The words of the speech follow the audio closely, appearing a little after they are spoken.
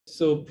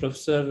So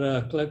Professor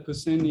Akhlaq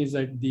Husain is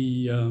at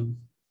the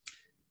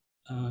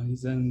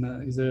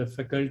is a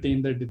faculty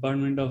in the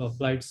Department of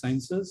Applied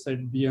Sciences at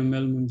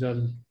BML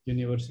Munjal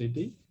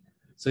University.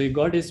 So he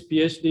got his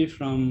PhD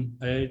from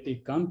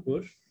IIT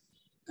Kanpur,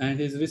 and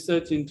his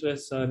research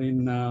interests are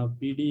in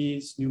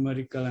PDEs,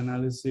 numerical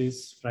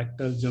analysis,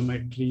 fractal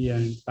geometry,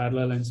 and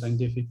parallel and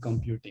scientific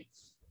computing.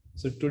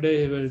 So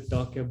today he will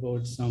talk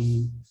about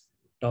some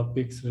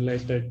topics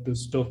related to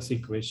Stokes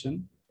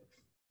equation.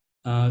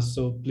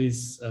 So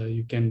please,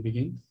 you can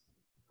begin.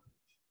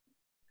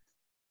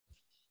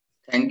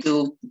 Thank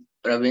you,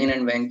 Praveen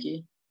and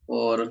Venki,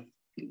 for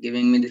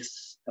giving me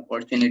this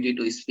opportunity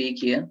to speak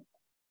here.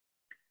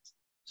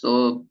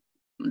 So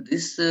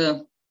this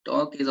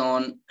talk is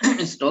on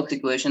Stokes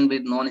equation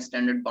with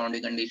non-standard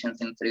boundary conditions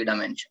in 3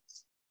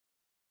 dimensions.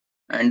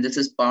 And this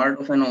is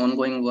part of an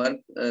ongoing work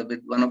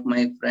with one of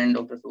my friend,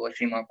 Dr.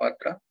 Subhashri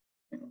Mahapatra,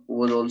 who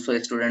was also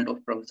a student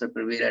of Professor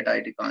Praveen at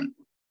IIT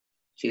Kanpur.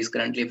 She is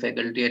currently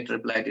faculty at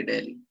IIT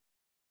Delhi.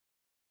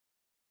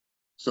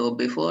 So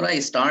before I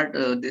start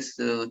this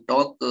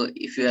talk,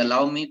 if you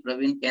allow me,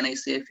 Praveen, can I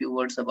say a few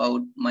words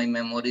about my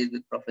memories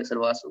with Professor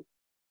Vasu?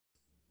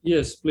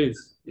 Yes,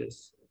 please.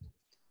 Yes.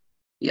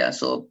 Yeah,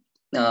 so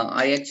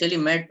I actually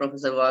met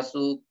Professor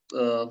Vasu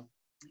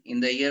in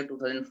the year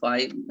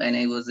 2005 when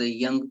I was a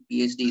young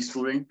PhD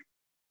student.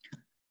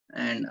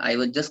 And I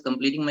was just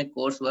completing my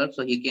coursework.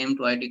 So he came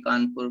to IIT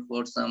Kanpur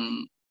for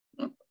some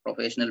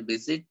professional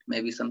visit,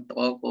 maybe some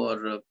talk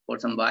or for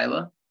some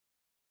viva.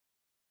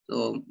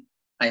 So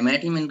I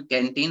met him in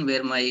canteen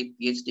where my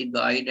PhD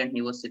guide and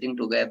he was sitting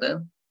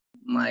together.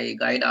 My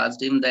guide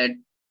asked him that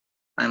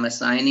I'm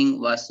assigning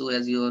Vasu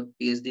as your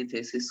PhD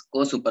thesis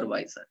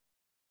co-supervisor.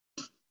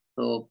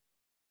 So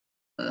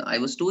I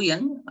was too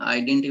young. I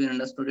didn't even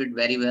understood it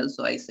very well.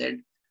 So I said,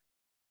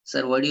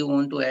 sir, what do you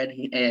want to add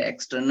an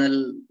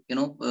external,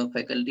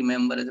 faculty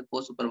member as a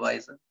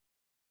co-supervisor?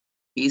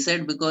 He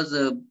said, because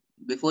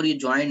before you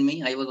joined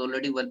me, I was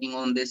already working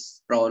on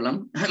this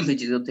problem,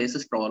 which is a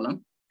thesis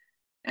problem.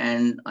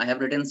 And I have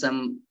written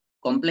some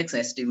complex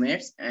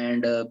estimates,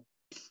 and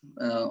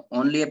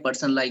only a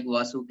person like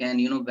Vasu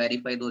can,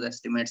 verify those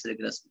estimates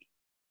rigorously.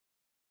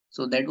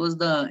 So that was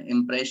the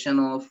impression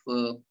of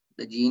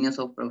the genius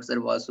of Professor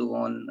Vasu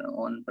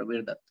on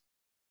Prabir Dutt.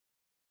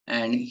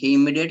 And he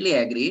immediately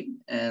agreed.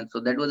 And so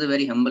that was a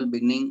very humble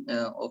beginning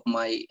of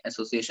my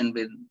association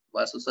with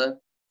Vasu sir.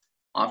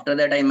 After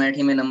that, I met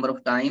him a number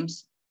of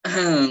times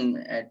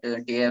at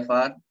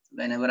TIFR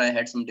whenever I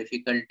had some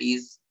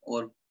difficulties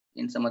or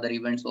in some other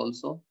events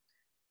also.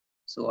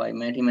 So I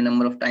met him a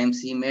number of times.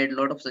 He made a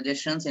lot of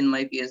suggestions in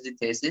my PhD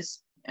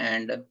thesis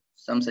and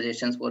some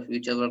suggestions for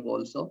future work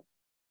also.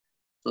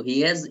 So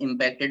he has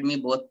impacted me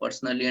both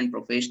personally and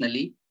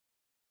professionally.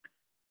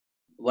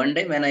 One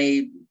day when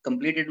I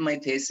completed my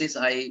thesis,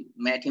 I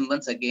met him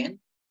once again.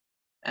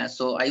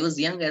 So I was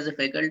young as a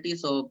faculty.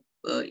 So,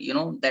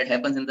 that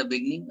happens in the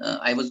beginning.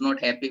 I was not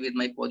happy with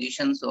my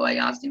position. So I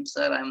asked him,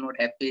 sir, I'm not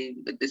happy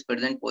with this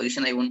present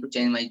position. I want to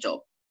change my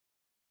job.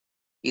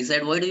 He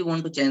said, why do you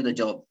want to change the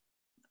job?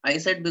 I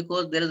said,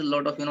 because there is a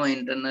lot of,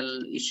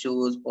 internal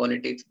issues,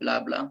 politics, blah,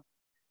 blah.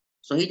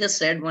 So he just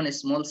said one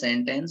small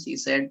sentence. He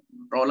said,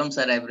 problems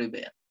are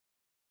everywhere,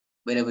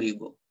 wherever you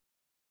go.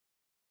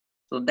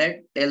 So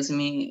that tells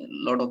me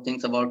a lot of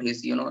things about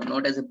his,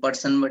 not as a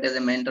person, but as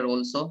a mentor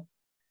also.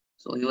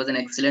 So he was an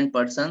excellent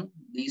person.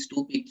 These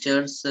 2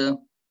 pictures,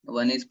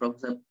 one is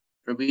Professor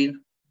Prabir,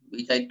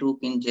 which I took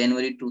in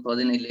January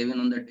 2011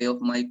 on the day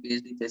of my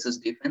PhD thesis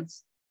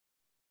defense.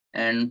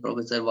 And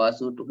Professor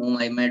Vasu, to whom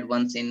I met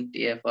once in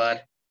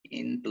TFR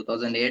in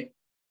 2008.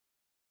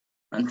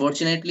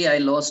 Unfortunately, I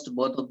lost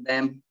both of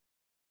them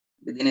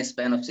within a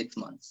span of 6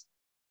 months.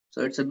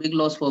 So it's a big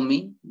loss for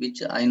me,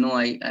 which I know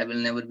I will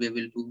never be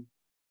able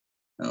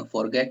to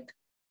forget.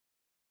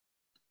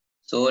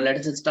 So let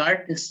us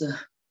start this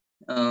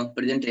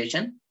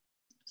presentation.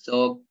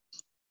 So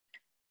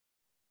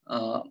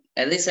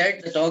as I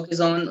said, the talk is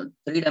on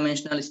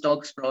 3-dimensional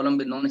Stokes problem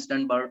with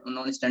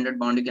non-standard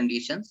boundary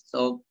conditions.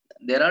 So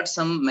there are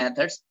some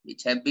methods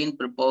which have been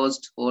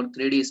proposed for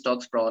 3D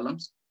Stokes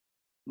problems,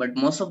 but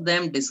most of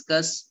them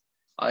discuss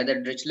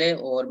either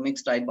Dirichlet or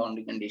mixed type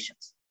boundary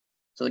conditions.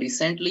 So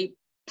recently,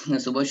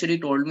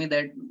 Subhashri told me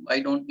that why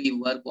don't we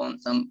work on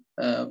some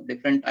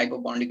different type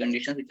of boundary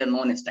conditions which are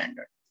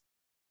non-standard.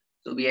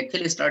 So we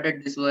actually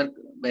started this work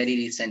very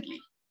recently.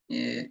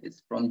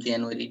 It's from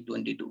January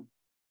 22.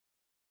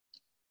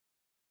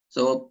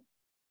 So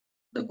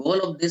the goal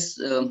of this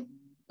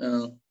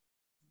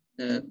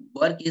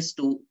work is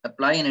to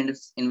apply and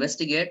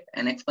investigate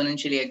an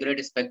exponentially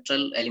accurate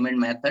spectral element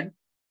method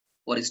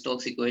for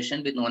Stokes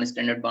equation with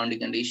non-standard boundary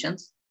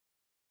conditions,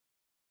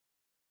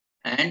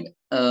 and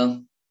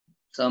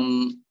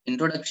some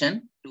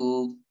introduction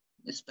to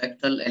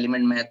spectral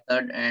element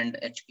method and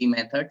HP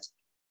methods.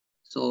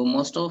 So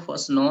most of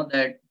us know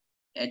that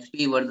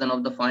HP version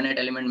of the finite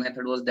element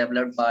method was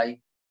developed by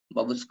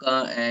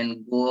Babushka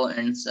and Go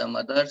and some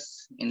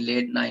others in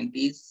late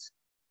 90s,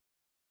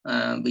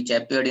 which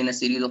appeared in a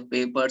series of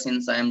papers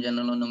in Science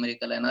Journal on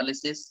Numerical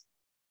Analysis.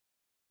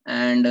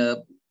 And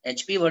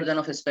HP version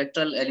of a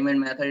spectral element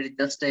method is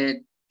just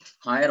a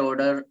higher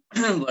order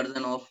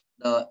version of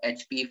the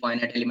HP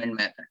finite element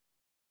method.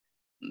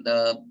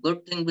 The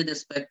good thing with the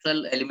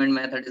spectral element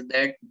method is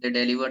that they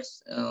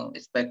delivers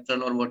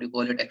spectral, or what you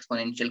call it,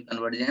 exponential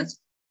convergence,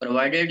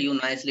 provided you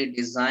nicely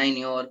design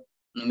your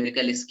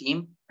numerical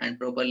scheme and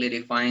properly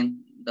refine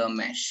the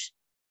mesh.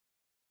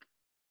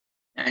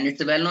 And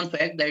it's a well-known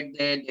fact that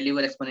they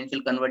deliver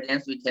exponential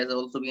convergence, which has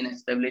also been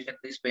established in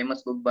this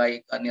famous book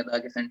by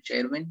Karniadakis and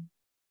Sherwin.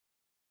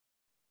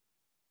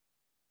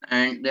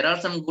 And there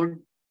are some good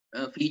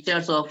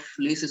features of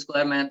least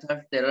square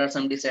method. There are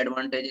some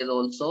disadvantages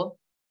also.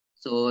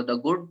 So the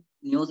good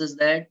news is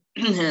that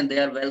they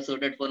are well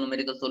suited for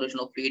numerical solution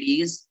of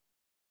PDEs,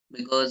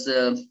 because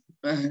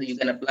you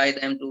can apply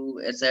them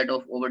to a set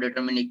of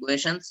overdetermined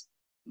equations,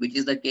 which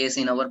is the case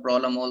in our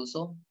problem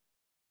also.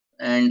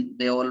 And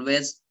they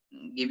always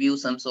give you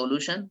some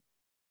solution.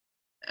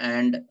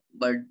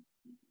 But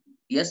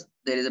yes,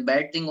 there is a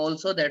bad thing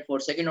also, that for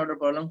second order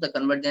problems, the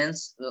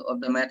convergence of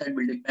the method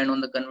will depend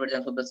on the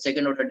convergence of the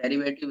second order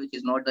derivative, which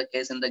is not the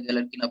case in the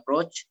Galerkin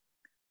approach.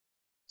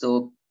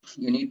 So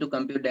you need to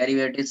compute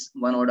derivatives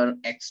one order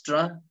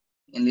extra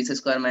in least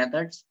square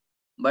methods.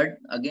 But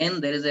again,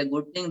 there is a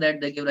good thing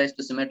that they give rise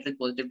to symmetric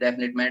positive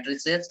definite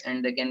matrices,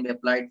 and they can be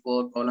applied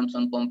for problems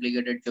on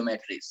complicated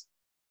geometries.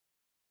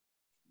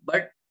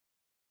 But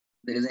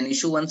there is an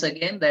issue once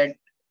again, that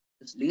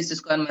least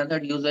square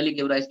method usually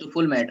give rise to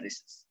full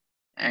matrices,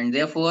 and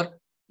therefore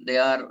they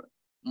are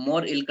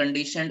more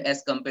ill-conditioned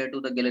as compared to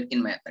the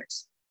Galerkin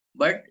methods.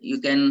 But you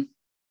can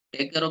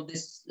take care of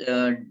this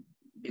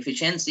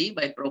deficiency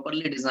by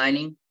properly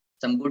designing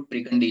some good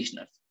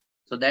preconditioners.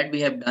 So that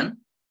we have done.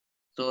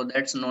 So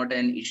that's not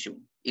an issue.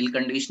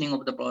 Ill-conditioning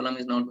of the problem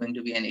is not going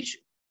to be an issue.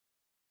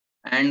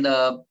 And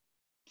the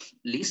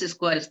least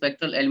square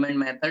spectral element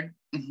method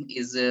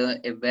is a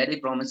very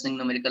promising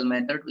numerical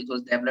method, which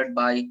was developed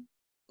by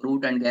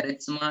Root and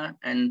Garetsma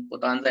and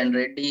Potanza and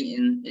Reddy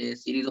in a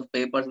series of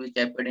papers which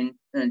appeared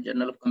in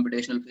Journal of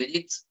Computational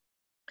Physics.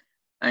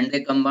 And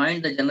they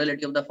combined the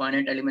generality of the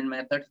finite element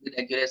methods with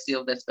accuracy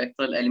of the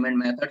spectral element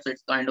method. So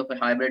it's kind of a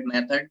hybrid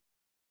method.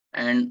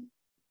 And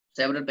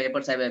several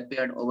papers have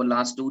appeared over the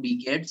last 2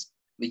 decades,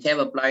 which have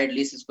applied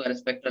least square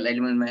spectral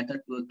element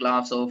method to a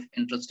class of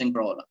interesting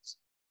problems.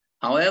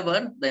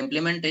 However, the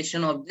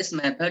implementation of this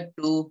method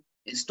to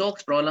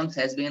Stokes problems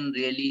has been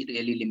really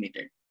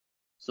limited.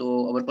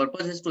 So our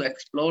purpose is to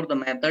explore the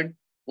method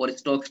for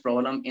Stokes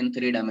problem in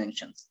 3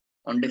 dimensions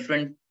on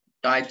different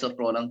types of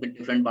problems with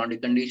different boundary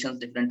conditions,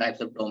 different types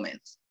of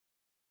domains.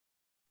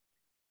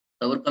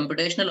 So our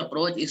computational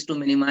approach is to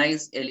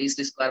minimize a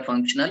least square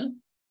functional,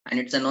 and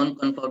it's a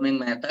non-conforming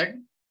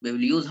method. We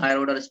will use higher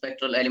order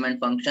spectral element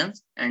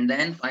functions, and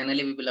then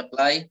finally we will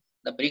apply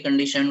the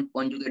preconditioned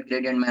conjugate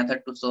gradient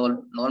method to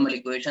solve normal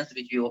equations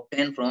which we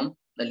obtain from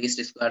the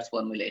least squares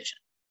formulation.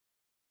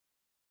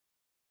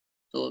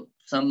 So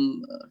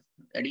some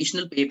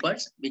additional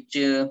papers which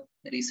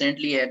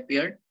recently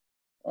appeared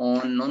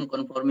on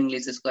non-conforming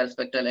least square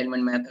spectral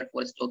element method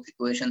for Stokes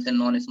equations in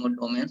non-smooth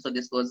domains. So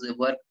this was a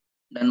work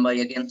done by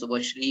again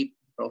Subhashri,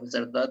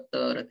 Professor Dutt,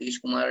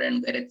 Ratish Kumar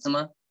and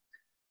Garetsma.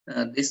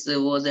 This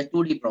was a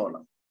 2D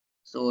problem.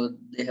 So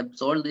they have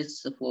solved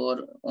this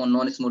on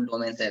non-smooth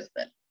domains as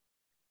well.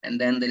 And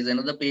then there is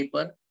another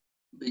paper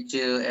which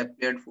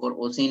appeared for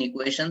Husain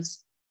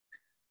equations.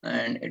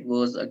 And it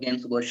was again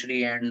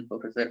Subhashri and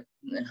Professor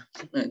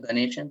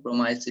Ganeshan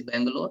from IC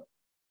Bangalore.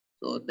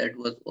 So that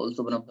was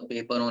also one of the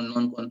paper on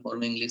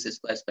non-conforming least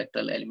square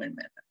spectral element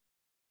method.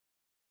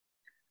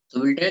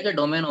 So we'll take a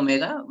domain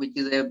omega, which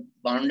is a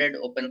bounded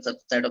open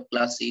subset of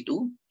class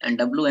C2, and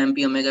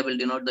WMP omega will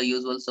denote the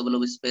usual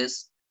sublove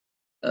space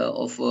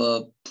of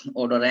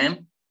order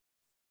M,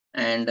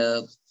 and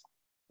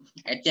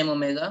HM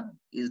omega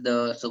is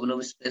the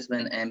sublove space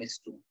when M is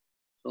 2.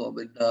 So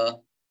with the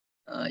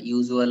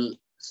usual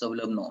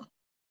sublove norm,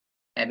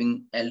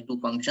 having L2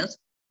 functions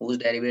whose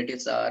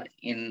derivatives are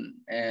in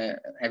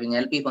having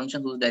LP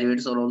functions whose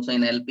derivatives are also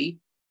in LP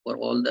for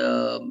all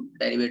the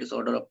derivatives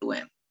order up to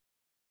M.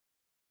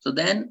 So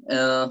then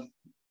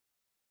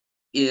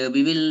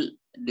we will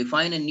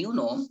define a new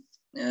norm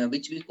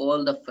which we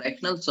call the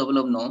fractional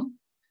sublove norm,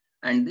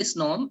 and this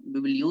norm we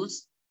will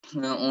use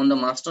on the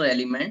master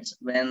elements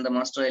when the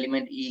master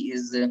element E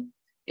is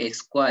a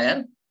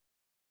square.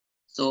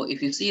 So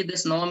if you see,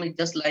 this norm is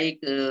just like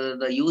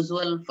the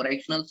usual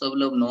fractional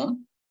sublove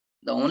norm.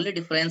 The only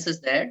difference is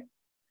that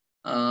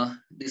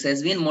this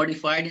has been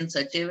modified in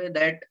such a way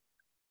that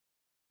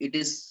it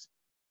is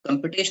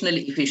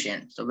computationally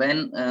efficient. So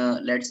when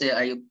let's say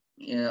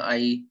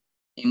I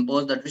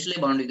impose the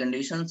Dirichlet boundary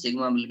condition,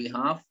 sigma will be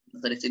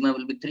sigma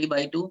will be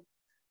 3/2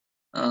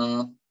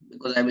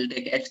 because I will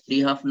take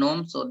H3 half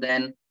norm. So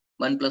then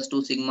 1 plus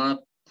 2 sigma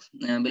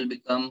will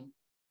become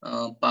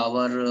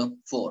power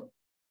 4.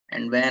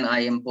 And when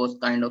I impose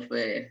kind of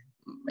a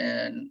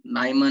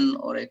Nyman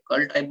or a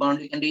curl type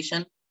boundary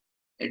condition,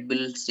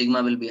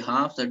 sigma will be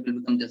half, so it will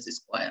become just a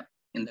square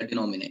in the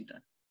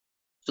denominator.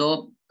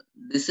 So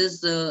this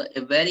is a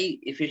very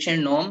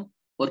efficient norm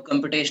for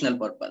computational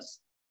purpose.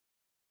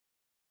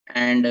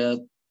 And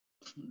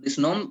this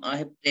norm I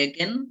have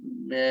taken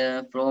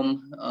from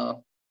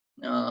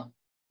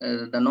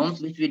the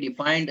norms which we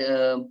defined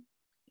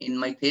in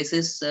my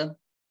thesis,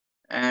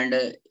 and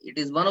it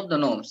is one of the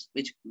norms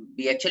which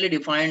we actually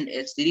defined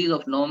a series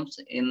of norms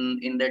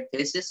in that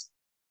thesis,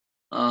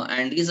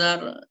 and these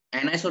are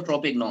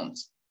anisotropic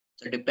norms.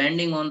 So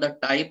depending on the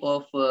type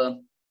of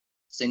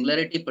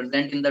singularity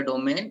present in the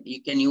domain,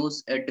 you can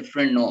use a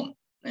different norm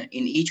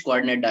in each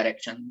coordinate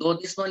direction, though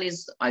this one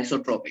is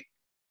isotropic,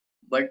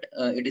 but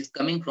it is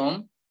coming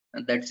from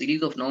that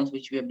series of norms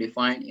which we have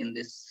defined in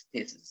this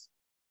thesis.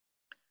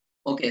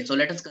 Okay, so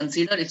let us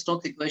consider a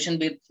Stokes equation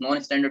with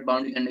non-standard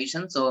boundary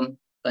conditions. So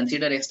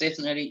consider a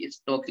stationary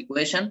Stokes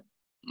equation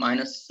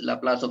minus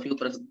Laplace of u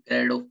plus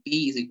grad of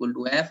p is equal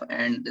to f,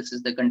 and this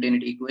is the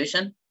continuity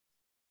equation.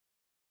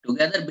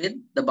 Together with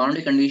the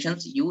boundary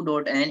conditions u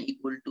dot n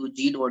equal to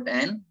g dot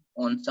n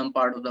on some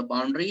part of the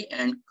boundary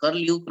and curl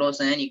u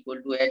cross n equal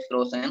to h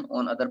cross n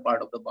on other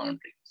part of the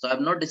boundary. So I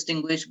have not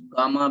distinguished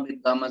gamma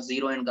with gamma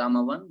 0 and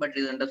gamma 1, but it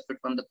is understood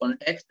from the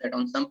context that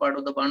on some part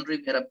of the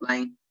boundary we are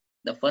applying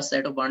the first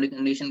set of boundary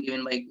condition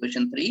given by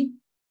equation 3,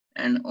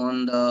 and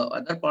on the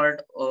other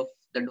part of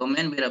the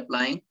domain we are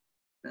applying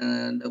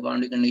the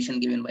boundary condition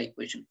given by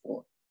equation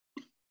 4.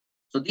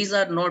 So these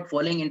are not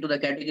falling into the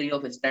category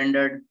of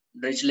standard,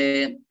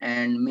 Dirichlet,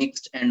 and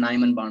mixed and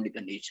Nyman boundary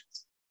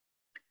conditions.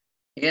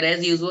 Here,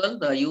 as usual,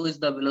 the u is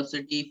the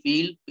velocity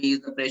field, p is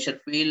the pressure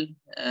field,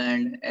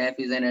 and f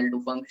is an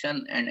L2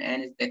 function, and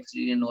n is the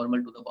exterior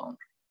normal to the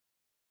boundary.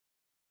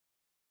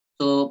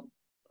 So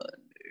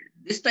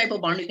this type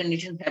of boundary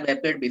conditions have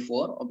appeared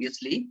before,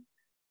 obviously.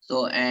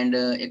 So, and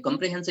a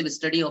comprehensive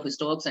study of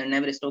Stokes and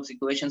Navier-Stokes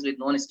equations with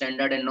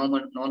non-standard and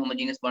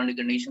non-homogeneous boundary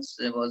conditions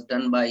was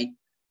done by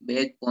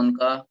Beck,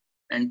 Konka,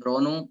 and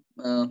Kronu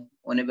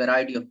on a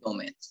variety of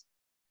domains.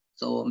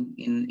 So,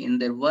 in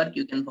their work,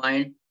 you can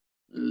find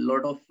a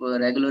lot of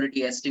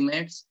regularity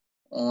estimates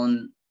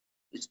on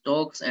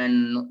Stokes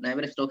and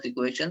Navier-Stokes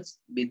equations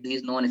with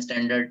these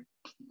non-standard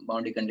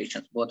boundary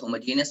conditions, both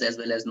homogeneous as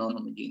well as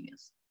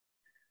non-homogeneous.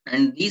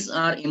 And these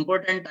are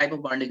important type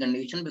of boundary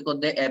conditions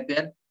because they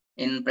appear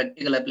in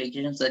practical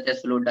applications such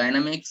as fluid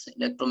dynamics,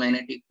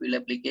 electromagnetic field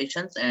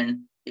applications,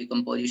 and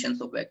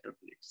decompositions of vector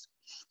fields.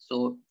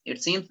 So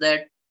it seems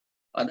that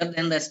other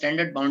than the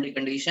standard boundary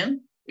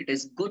condition, it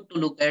is good to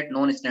look at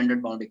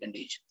non-standard boundary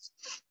conditions.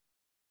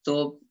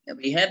 So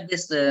we have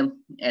this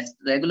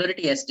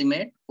regularity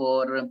estimate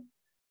for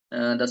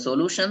the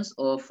solutions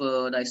of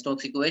the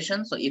Stokes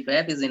equation. So if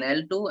f is in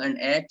L2 and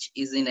h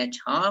is in h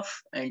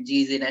half and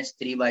g is in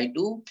h3 by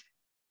 2,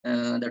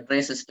 the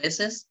trace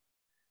spaces,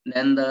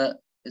 then the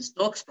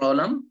Stokes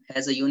problem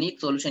has a unique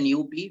solution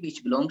UP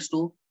which belongs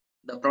to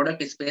the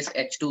product space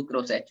H2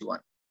 cross H1.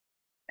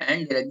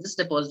 And there exists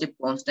a positive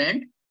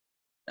constant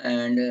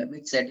and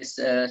which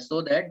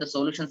so that the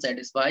solution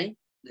satisfy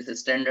this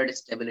standard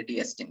stability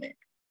estimate.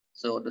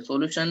 So the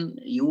solution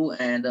U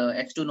and the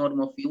H2 norm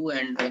of U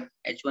and the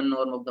H1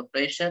 norm of the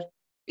pressure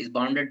is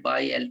bounded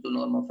by L2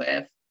 norm of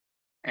F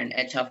and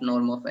H half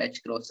norm of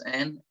H cross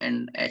N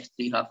and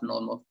H3 half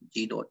norm of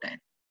G dot N.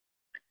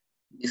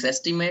 This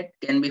estimate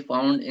can be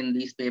found in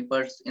these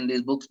papers, in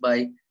these books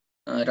by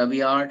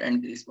Raviart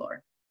and Griswold,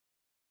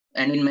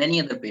 and in many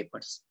other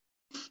papers.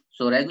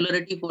 So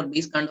regularity for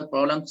these kind of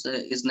problems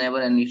is never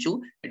an issue.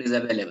 It is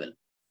available.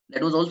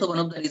 That was also one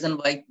of the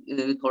reasons why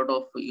we thought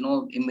of,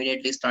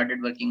 immediately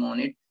started working on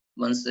it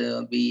once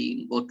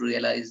we got to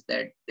realize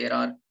that there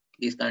are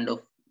these kind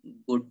of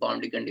good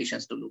boundary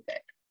conditions to look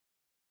at.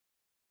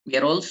 We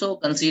are also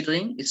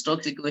considering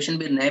Stokes equation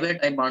with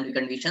Navier type boundary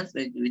conditions,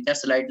 which are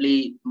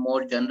slightly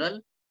more general.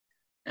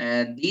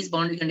 These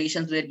boundary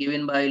conditions were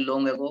given by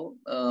long ago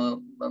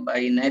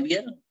by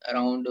Navier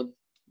around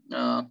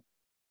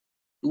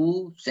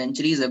 2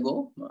 centuries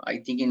ago. I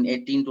think in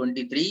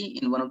 1823,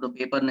 in one of the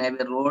paper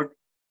Navier wrote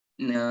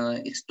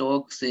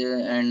Stokes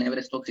and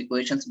Navier-Stokes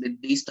equations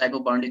with these type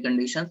of boundary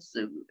conditions,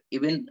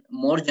 even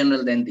more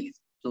general than these.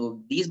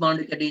 So these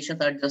boundary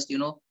conditions are just,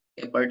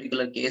 a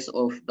particular case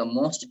of the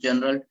most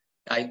general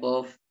type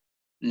of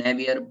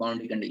Navier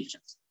boundary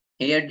conditions.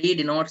 Here D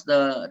denotes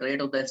the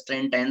rate of the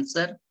strain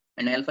tensor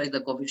and alpha is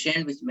the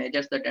coefficient which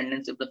measures the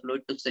tendency of the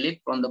fluid to slip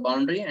from the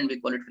boundary, and we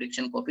call it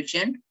friction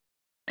coefficient.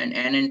 And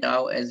n and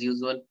tau as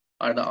usual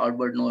are the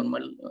outward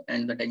normal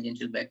and the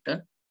tangential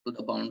vector to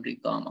the boundary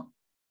gamma.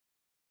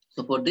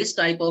 So for this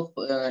type of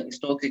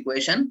Stokes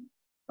equation,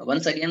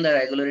 once again the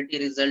regularity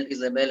result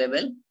is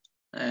available,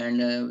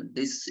 and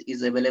this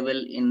is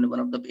available in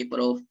one of the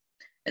paper of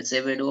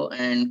Acevedo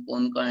and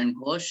Konka and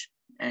Ghosh,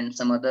 and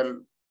some other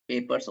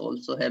papers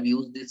also have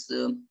used this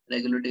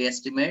regularity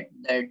estimate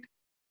that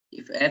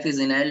if f is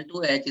in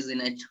L2, h is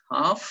in h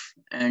half,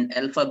 and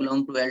alpha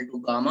belong to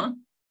L2 gamma.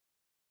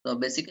 So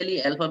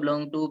basically alpha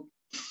belong to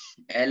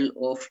L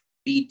of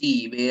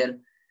PT, where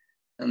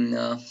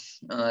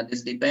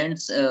this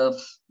depends,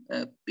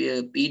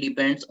 P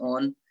depends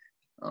on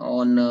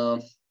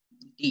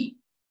T.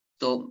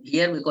 So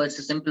here, because it's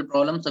a simple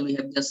problem, so we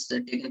have just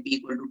taken P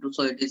equal to 2.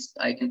 So it is,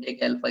 I can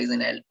take alpha is in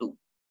L2.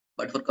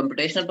 But for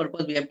computational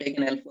purpose, we have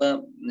taken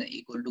alpha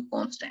equal to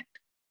constant.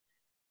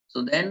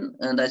 So then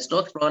the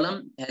Stokes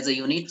problem has a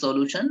unique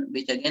solution,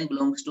 which again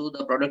belongs to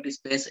the product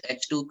space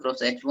H2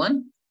 cross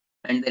H1.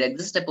 And there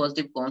exists a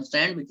positive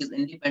constant, which is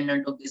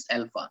independent of this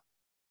alpha.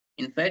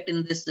 In fact,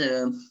 in this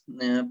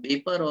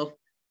paper of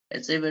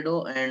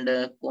Acevedo and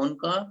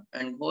Konka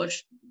and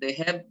Ghosh, they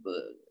have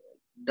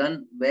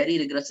done very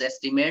rigorous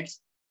estimates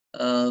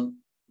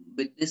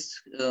with this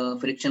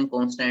friction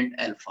constant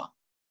alpha.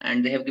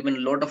 And they have given a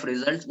lot of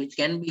results which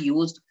can be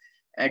used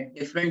at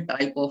different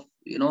type of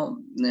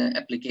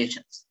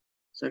applications.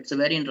 So it's a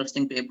very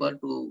interesting paper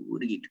to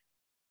read.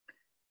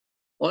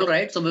 All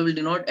right, so we will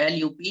denote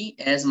LUP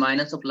as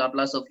minus of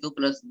Laplace of U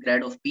plus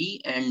grad of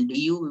P, and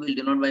DU we will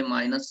denote by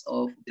minus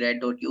of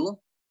grad dot U,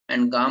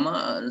 and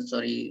gamma,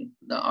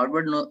 the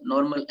outward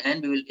normal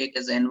N we will take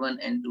as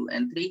N1, N2,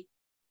 N3.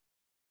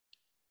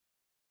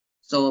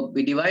 So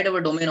we divide our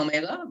domain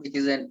omega, which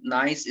is a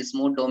nice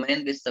smooth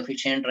domain with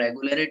sufficient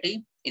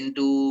regularity,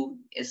 into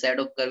a set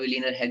of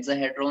curvilinear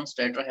hexahedrons,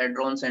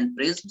 tetrahedrons, and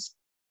prisms.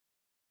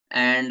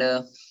 And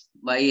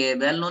by a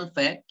well-known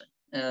fact,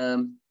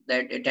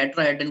 that a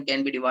tetrahedron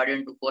can be divided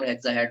into 4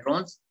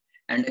 hexahedrons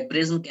and a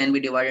prism can be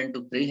divided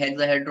into 3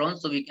 hexahedrons.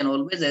 So we can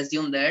always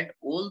assume that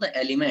all the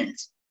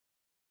elements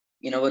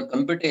in our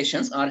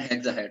computations are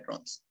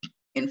hexahedrons.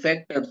 In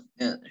fact,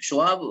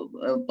 Schwab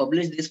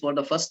published this for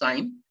the first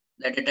time,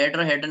 that a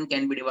tetrahedron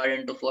can be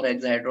divided into 4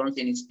 hexahedrons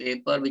in his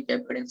paper, which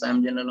appeared in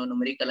Science Journal on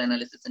Numerical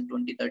Analysis in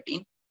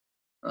 2013.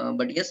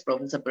 But yes,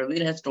 Professor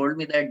Pravir has told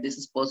me that this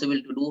is possible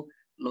to do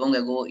long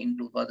ago in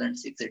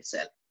 2006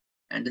 itself.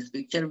 And this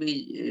picture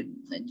we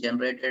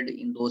generated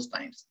in those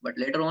times. But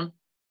later on,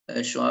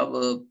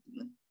 Schwab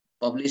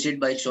published it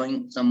by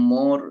showing some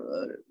more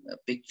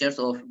pictures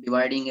of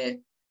dividing a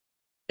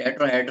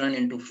tetrahedron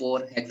into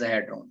 4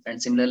 hexahedrons,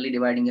 and similarly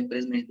dividing a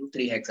prism into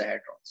 3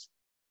 hexahedrons.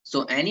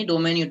 So any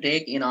domain you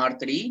take in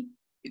R3,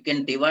 you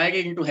can divide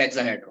it into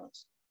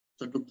hexahedrons.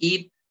 So to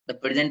keep the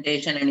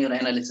presentation and your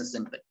analysis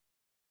simple.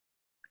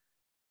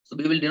 So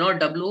we will denote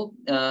W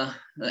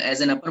as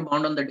an upper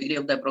bound on the degree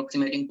of the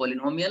approximating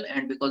polynomial,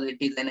 and because it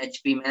is an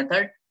HP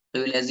method,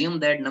 we will assume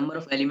that number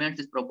of elements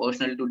is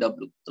proportional to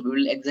W. So we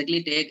will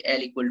exactly take L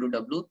equal to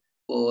W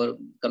for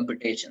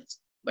computations,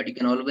 but you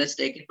can always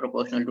take it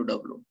proportional to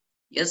W.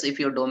 Yes, if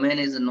your domain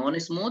is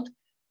non-smooth,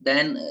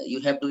 then you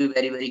have to be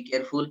very, very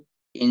careful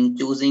in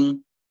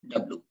choosing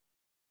W.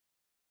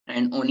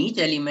 And on each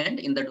element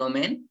in the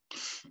domain,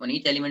 on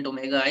each element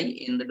omega I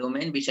in the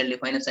domain, we shall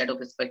define a set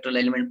of spectral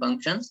element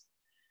functions.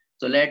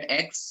 So let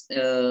X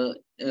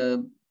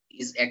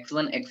is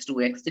X1, X2,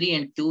 X3,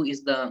 and Q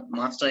is the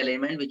master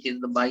element, which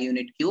is the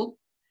bi-unit cube.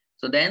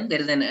 So then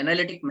there is an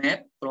analytic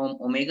map from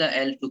omega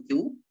L to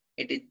Q.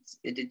 It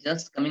is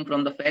just coming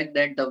from the fact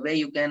that the way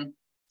you can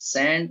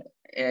send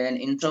an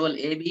interval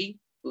AB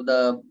to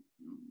the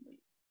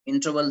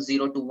interval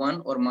 0 to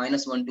 1 or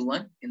 -1 to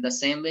 1, in the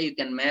same way you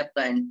can map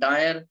the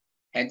entire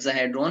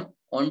hexahedron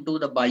onto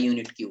the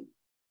bi-unit cube.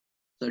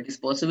 So it is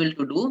possible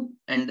to do,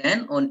 and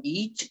then on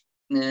each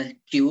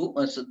Q,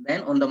 so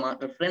then on the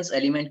reference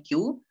element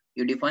Q,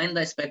 you define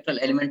the spectral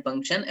element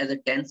function as a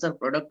tensor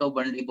product of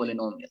 1D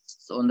polynomials.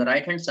 So on the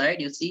right hand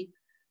side, you see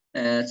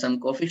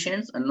some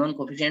coefficients, unknown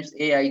coefficients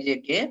A, I,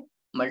 J, K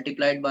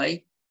multiplied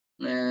by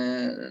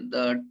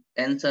the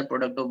tensor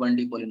product of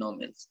 1D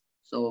polynomials.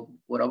 So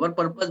for our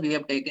purpose, we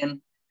have taken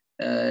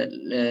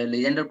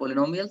Legendre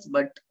polynomials,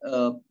 but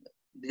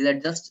these are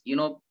just,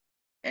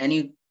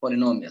 any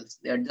polynomials.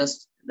 They are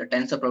just the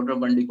tensor product of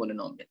 1D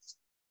polynomials.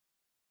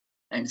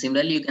 And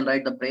similarly, you can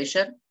write the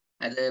pressure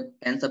as a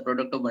tensor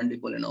product of 1D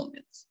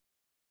polynomials.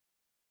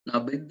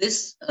 Now with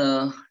this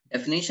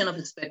definition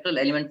of spectral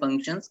element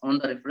functions on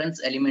the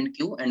reference element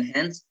Q, and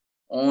hence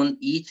on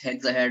each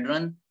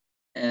hexahedron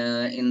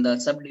in the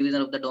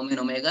subdivision of the domain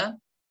omega,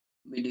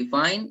 we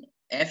define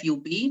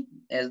FUP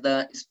as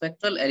the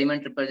spectral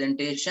element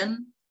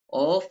representation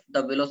of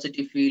the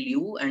velocity field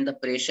U and the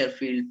pressure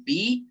field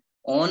P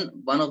on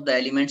one of the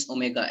elements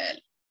omega L.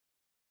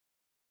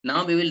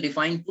 Now we will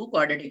define 2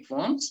 quadratic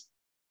forms,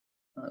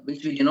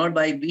 which we denote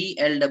by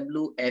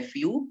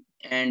VLWFU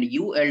and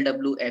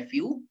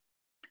ULWFU,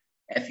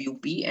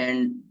 FUP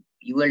and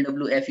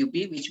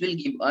ULWFUP, which will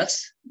give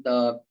us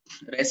the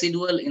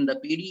residual in the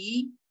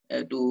PDE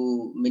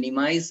to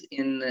minimize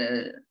in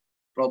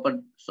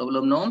proper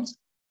Sobolev norms,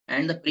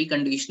 and the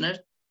preconditioner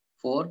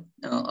for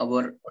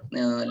our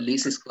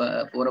least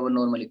square for our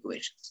normal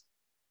equations.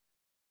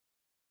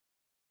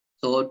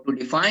 So to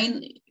define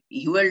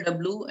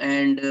ULW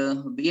and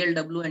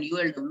BLW and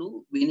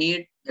ULW, we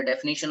need the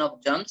definition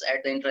of jumps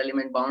at the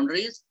inter-element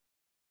boundaries.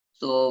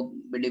 So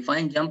we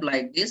define jump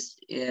like this.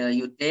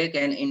 You take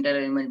an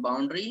inter-element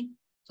boundary.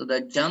 So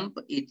the jump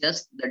is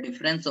just the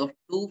difference of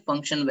two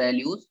function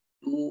values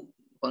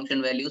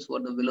for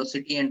the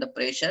velocity and the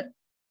pressure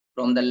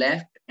from the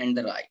left and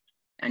the right.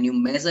 And you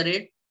measure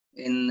it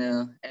in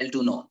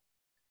L2 norm.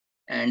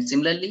 And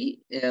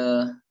similarly,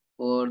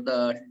 for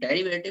the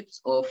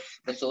derivatives of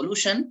the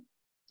solution,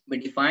 we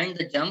define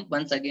the jump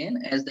once again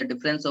as the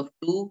difference of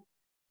two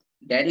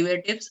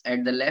derivatives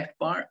at the left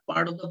part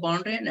of the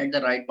boundary and at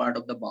the right part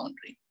of the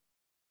boundary.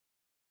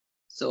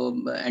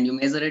 So, and you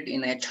measure it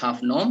in H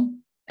half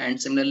norm,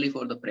 and similarly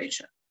for the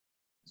pressure.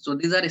 So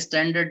these are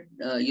standard,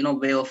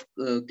 way of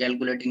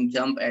calculating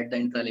jump at the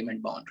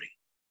inter-element boundary,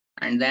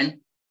 and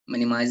then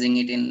minimizing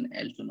it in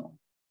L2 norm.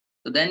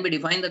 So then we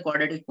define the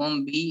quadratic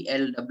form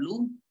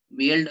BLW.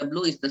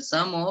 BLW is the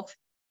sum of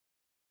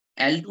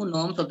L2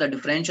 norms of the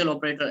differential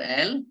operator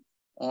L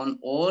on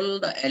all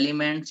the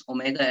elements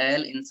omega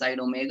L inside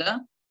omega,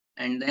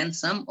 and then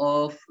sum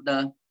of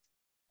the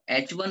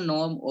H1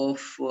 norm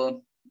of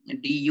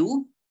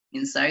du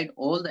inside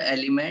all the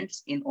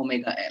elements in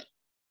omega L.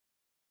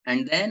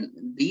 And then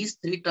these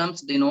three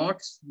terms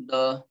denotes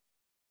the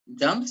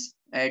jumps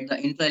at the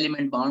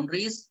inter-element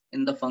boundaries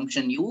in the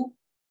function u,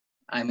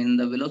 I mean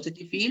the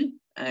velocity field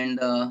and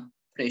the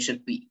pressure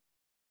P.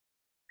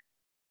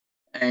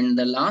 And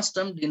the last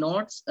term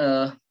denotes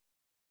the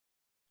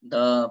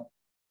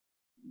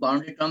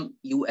boundary term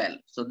UL.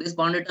 So this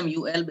boundary term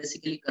UL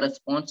basically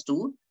corresponds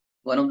to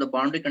one of the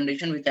boundary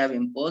condition which I have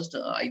imposed.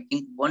 I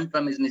think one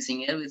term is missing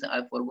here, which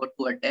I forgot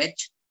to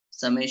attach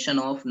summation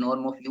of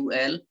norm of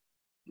UL,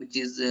 which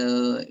is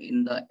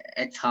in the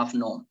H half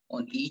norm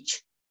on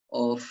each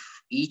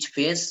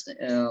face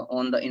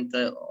on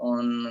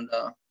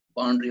the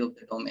boundary of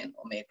the domain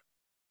omega.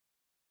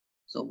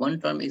 So one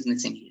term is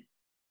missing here.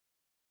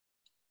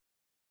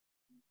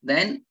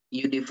 Then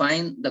you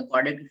define the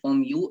quadratic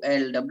form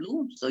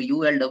ULW. So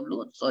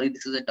ULW, sorry,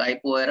 this is a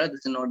typo error.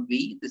 This is not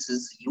V, this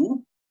is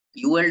U.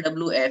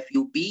 ULW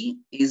FUP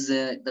is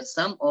the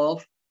sum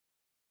of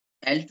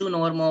L2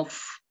 norm of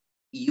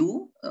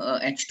U,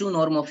 H2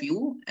 norm of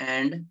U,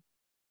 and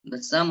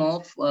the sum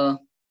of one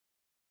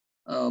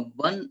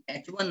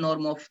H1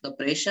 norm of the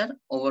pressure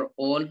over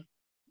all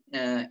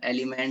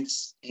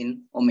elements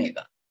in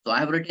omega. So I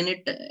have written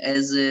it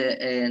as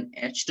an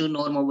H2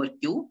 norm over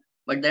Q,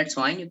 but that's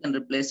fine. You can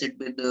replace it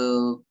with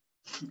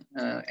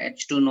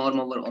H2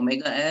 norm over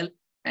omega L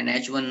and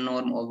H1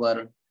 norm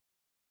over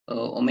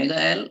omega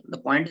L. The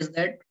point is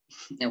that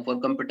for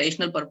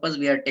computational purpose,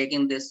 we are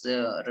taking this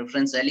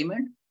reference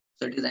element.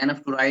 So it is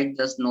enough to write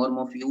just norm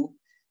of U,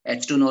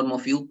 H2 norm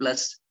of U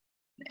plus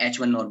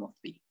H1 norm of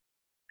P.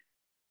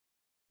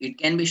 It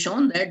can be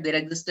shown that there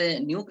exists a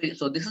new,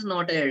 so this is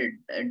not a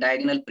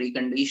diagonal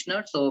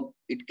preconditioner, so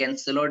it can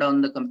slow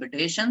down the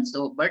computation.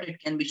 So, but it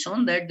can be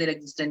shown that there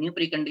exists a new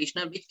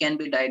preconditioner which can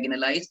be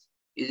diagonalized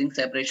using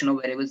separation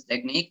of variables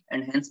technique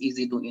and hence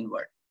easy to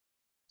invert.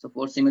 So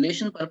for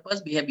simulation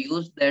purpose, we have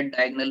used that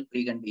diagonal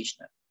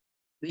preconditioner,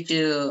 which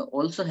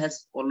also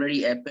has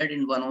already appeared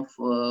in one of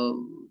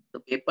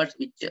the papers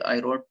which I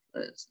wrote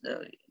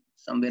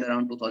somewhere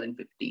around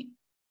 2015.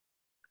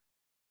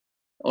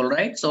 All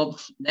right, so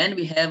then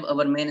we have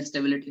our main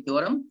stability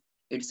theorem.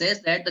 It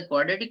says that the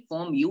quadratic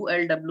form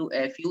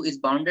ULWFU is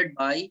bounded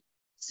by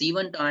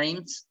C1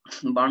 times,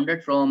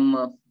 bounded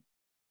from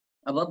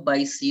above by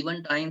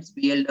C1 times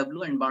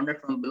BLW and bounded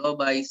from below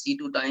by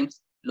C2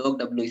 times log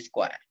W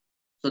square.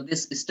 So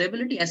this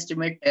stability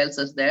estimate tells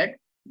us that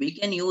we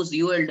can use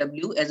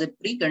ULW as a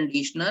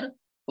preconditioner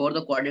for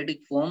the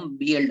quadratic form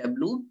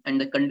BLW,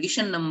 and the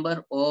condition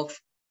number of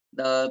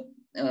the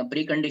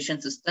precondition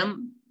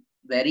system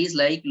varies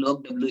like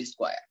log W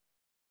square.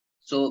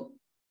 So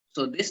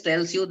this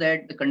tells you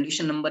that the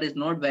condition number is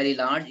not very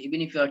large,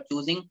 even if you are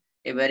choosing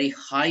a very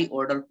high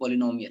order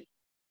polynomial,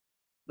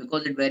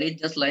 because it varies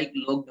just like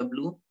log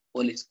W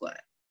whole square.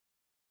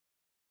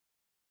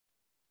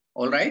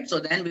 All right, so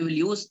then we will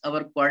use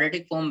our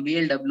quadratic form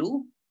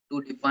BLW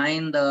to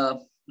define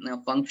the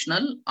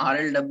functional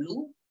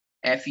RLW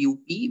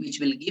FUP, which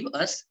will give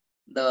us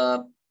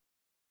the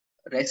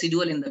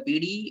residual in the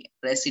PD,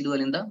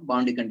 residual in the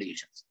boundary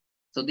conditions.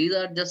 So these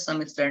are just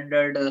some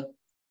standard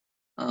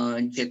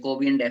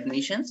Jacobian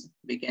definitions.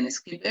 We can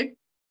skip it.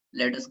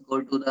 Let us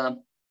go to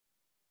the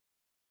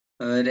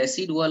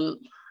residual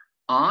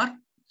R.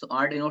 So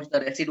R denotes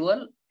the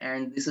residual,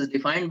 and this is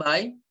defined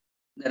by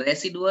the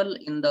residual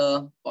in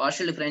the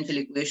partial differential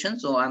equation.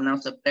 So I'm now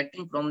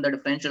subtracting from the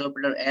differential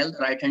operator L, the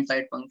right-hand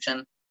side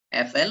function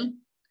FL,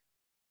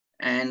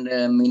 and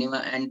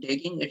minima, and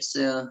taking its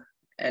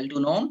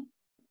L2 norm,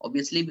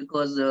 obviously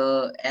because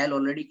L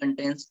already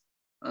contains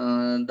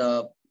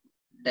the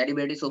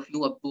derivatives of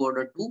U up to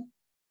order 2,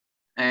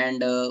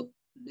 and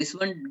this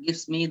one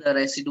gives me the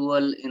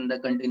residual in the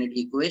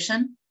continuity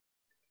equation.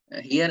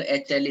 Here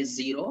HL is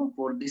 0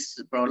 for this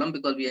problem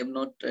because we have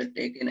not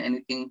taken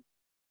anything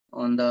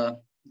on the,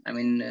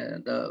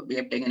 we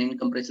have taken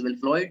incompressible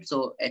fluid,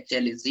 so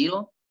HL is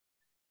 0,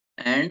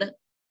 and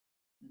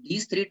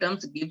these three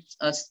terms gives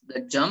us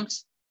the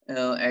jumps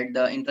at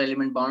the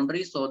inter-element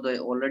boundary. So they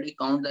already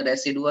count the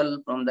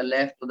residual from the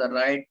left to the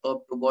right,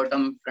 top to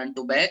bottom, front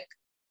to back.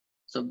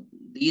 So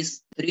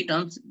these three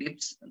terms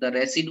gives the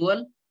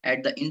residual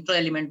at the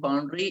inter-element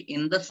boundary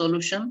in the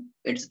solution,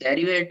 its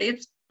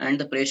derivatives, and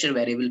the pressure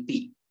variable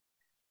P.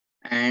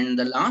 And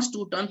the last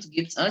two terms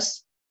gives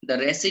us the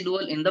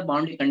residual in the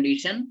boundary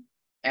condition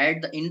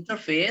at the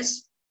interface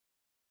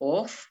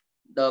of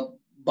the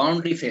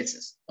boundary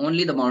faces,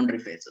 only the boundary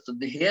faces. So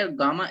here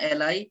gamma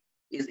Li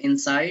is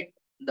inside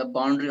the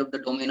boundary of the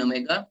domain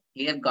omega.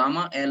 Here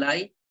gamma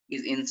Li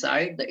is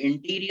inside the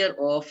interior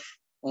of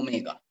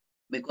omega,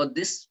 because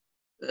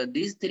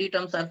these three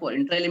terms are for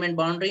inter-element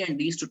boundary and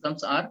these two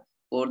terms are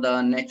for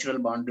the natural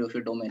boundary of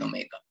your domain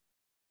omega.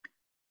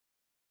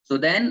 So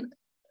then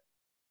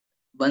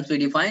once we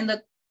define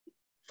the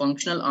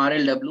functional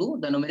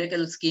RLW, the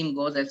numerical scheme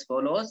goes as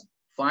follows.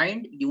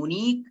 Find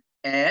unique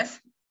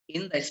F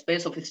in the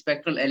space of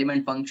spectral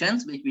element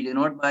functions, which we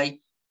denote by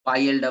pi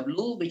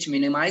LW, which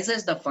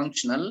minimizes the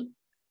functional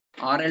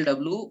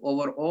RLW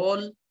over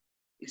all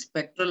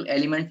spectral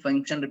element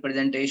function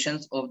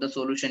representations of the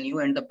solution U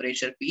and the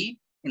pressure P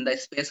in the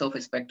space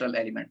of spectral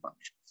element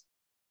functions.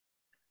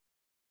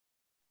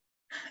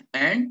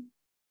 And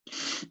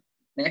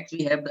next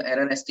we have the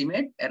error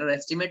estimate. Error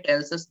estimate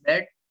tells us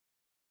that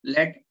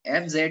let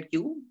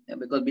FZQ,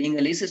 because being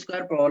a least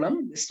square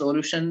problem, this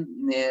solution,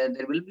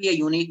 there will be a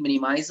unique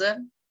minimizer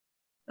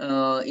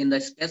in the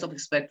space of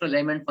spectral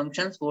element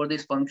functions for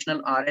this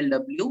functional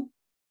RLW.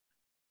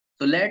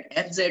 So let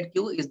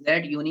FZQ is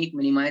that unique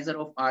minimizer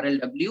of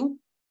RLW.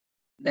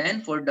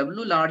 Then for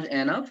W large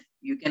enough,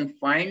 you can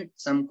find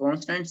some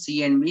constant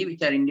C and B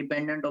which are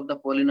independent of the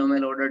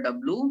polynomial order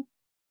W,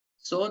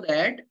 so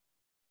that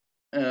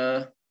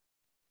the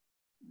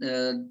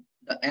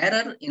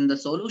error in the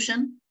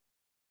solution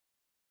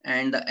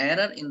and the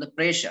error in the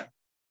pressure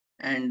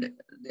and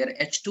their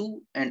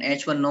H2 and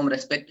H1 norm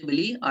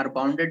respectively are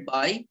bounded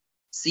by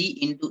C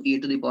into e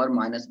to the power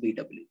minus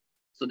BW.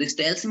 So this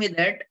tells me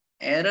that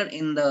error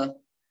in the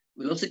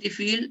velocity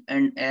field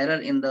and error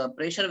in the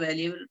pressure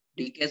value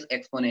decays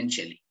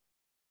exponentially.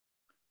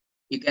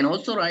 You can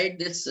also write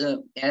this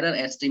error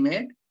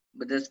estimate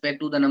with respect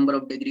to the number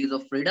of degrees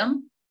of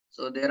freedom.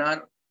 So there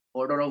are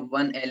order of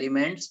 1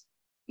 elements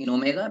in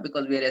omega,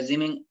 because we are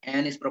assuming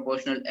n is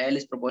proportional, L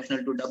is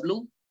proportional to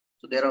W.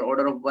 So there are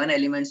order of 1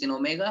 elements in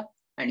omega,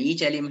 and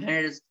each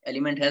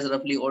element has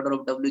roughly order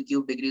of W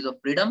cube degrees of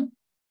freedom.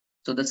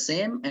 So the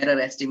same error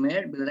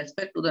estimate with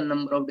respect to the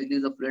number of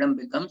degrees of freedom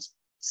becomes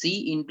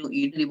C into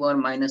e to the power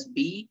minus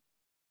B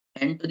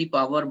n to the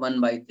power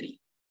 1 by 3,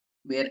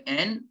 where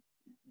n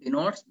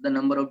denotes the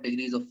number of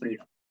degrees of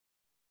freedom.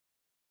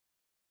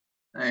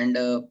 And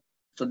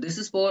so this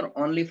is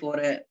only for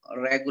a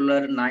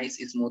regular, nice,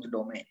 smooth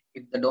domain.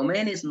 If the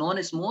domain is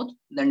non-smooth,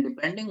 then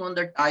depending on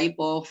the type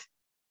of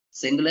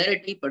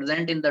singularity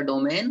present in the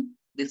domain,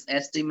 this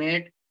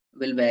estimate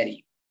will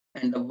vary.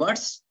 And the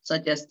worst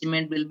such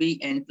estimate will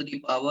be n to the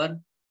power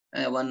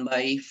 1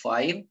 by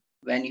 5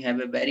 when you have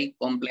a very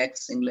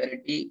complex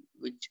singularity,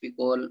 which we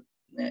call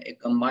a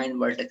combined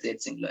vertex edge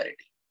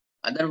singularity.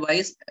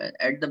 Otherwise,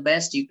 at the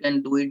best, you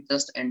can do it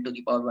just n to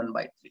the power 1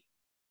 by 3.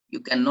 You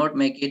cannot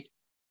make it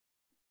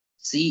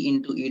C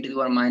into e to the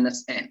power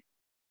minus n,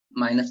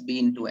 minus b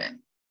into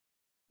n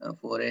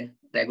for a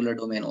regular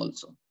domain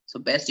also. So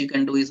best you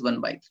can do is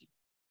 1 by 3.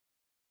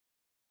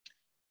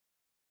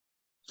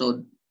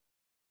 So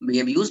we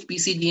have used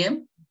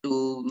PCDM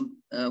to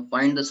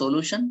find the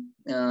solution,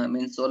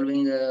 means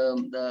solving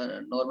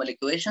the normal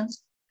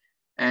equations.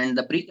 And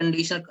the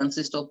precondition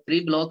consists of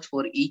 3 blocks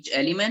for each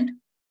element.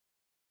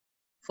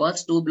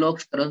 First 2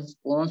 blocks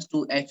corresponds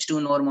to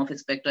H2 norm of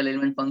spectral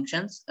element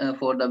functions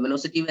for the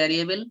velocity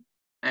variable.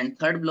 And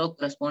third block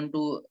corresponds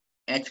to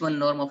H1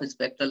 norm of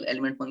spectral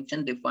element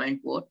function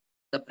defined for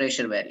the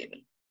pressure variable.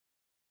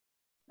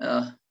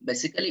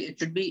 Basically, it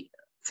should be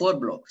 4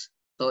 blocks.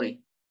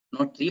 Sorry,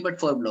 not 3, but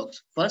 4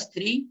 blocks. First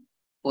 3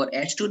 for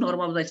H2 norm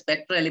of the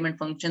spectral element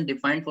function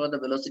defined for the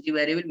velocity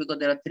variable, because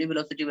there are 3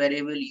 velocity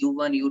variables,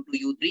 U1, U2,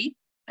 U3.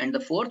 And the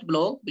 4th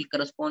block will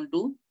correspond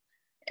to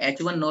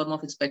H1 norm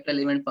of spectral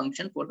element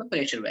function for the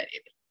pressure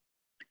variable.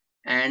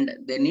 And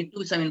there need to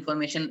be some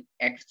information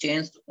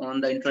exchanged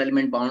on the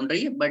inter-element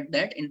boundary, but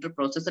that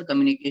inter-processor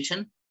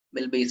communication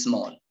will be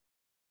small.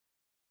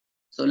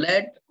 So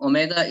let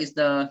omega is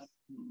the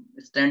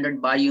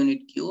standard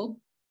bi-unit cube,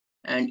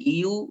 and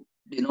EU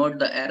denote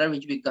the error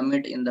which we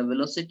commit in the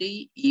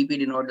velocity, EP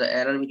denote the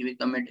error which we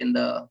commit in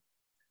the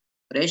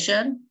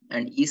pressure,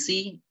 and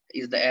EC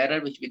is the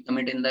error which we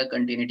commit in the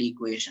continuity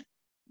equation.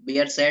 We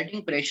are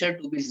setting pressure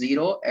to be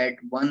 0 at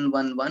 1,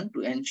 1, 1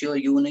 to ensure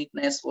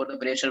uniqueness for the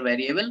pressure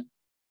variable.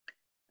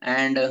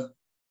 And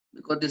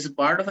because this is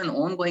part of an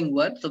ongoing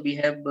work, so we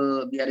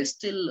are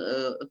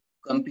still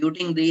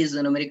computing these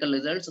numerical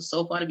results.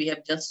 So far we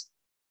have just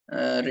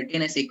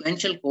written a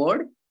sequential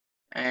code,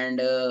 and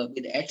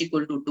with h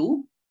equal to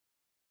 2.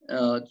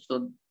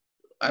 So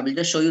I will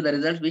just show you the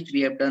results which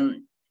we have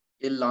done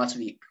till last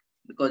week,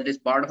 because it is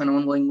part of an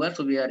ongoing work.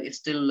 So we are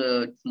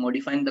still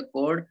modifying the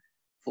code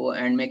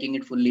and making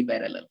it fully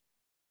parallel.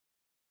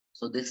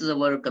 So this is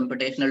our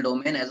computational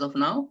domain as of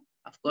now.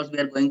 Of course, we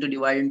are going to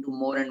divide into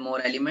more and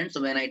more elements.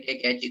 So when I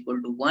take h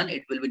equal to 1,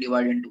 it will be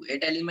divided into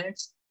 8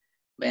 elements.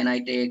 When I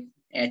take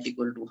h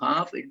equal to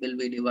half, it will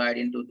be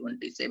divided into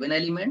 27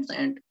 elements,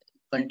 and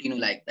continue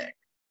like that.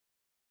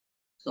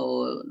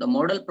 So the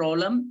model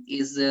problem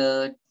is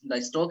the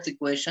Stokes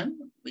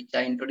equation, which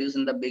I introduced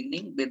in the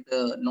beginning with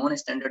the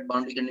non-standard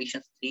boundary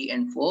conditions 3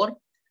 and 4.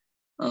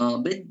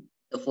 With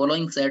the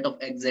following set of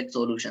exact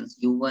solutions,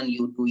 U1,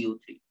 U2,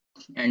 U3,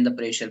 and the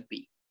pressure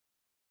P.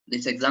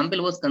 This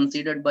example was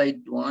considered by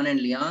Duan and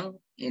Liang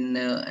in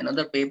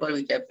another paper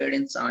which appeared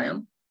in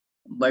Siam,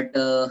 but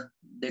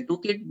they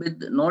took it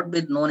with not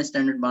with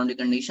non-standard boundary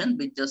condition,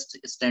 with just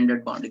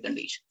standard boundary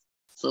condition.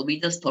 So we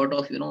just thought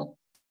of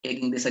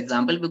taking this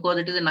example because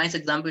it is a nice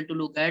example to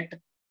look at.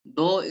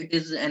 Though it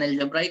is an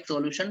algebraic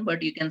solution,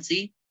 but you can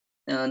see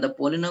the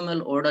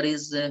polynomial order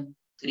is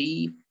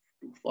 3,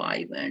 2,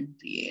 5, and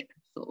 3, 8.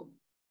 So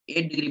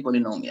 8-degree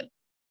polynomial.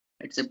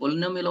 It's a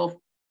polynomial of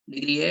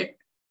degree 8.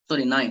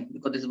 Sorry, 9,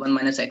 because this is 1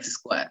 minus x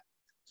square.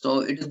 So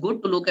it is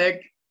good to look at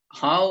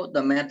how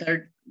the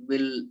method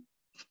will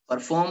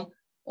perform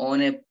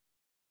on a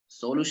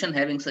solution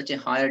having such a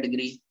higher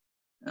degree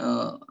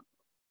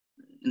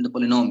in the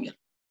polynomial.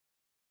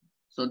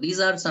 So these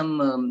are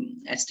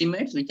some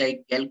estimates which I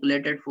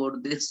calculated for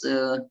this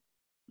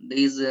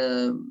these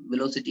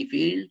velocity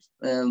fields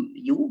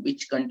U,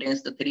 which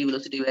contains the 3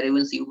 velocity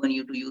variables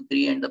U1, U2,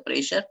 U3, and the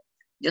pressure,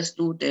 just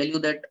to tell you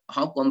that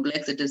how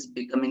complex it is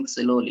becoming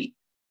slowly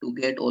to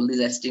get all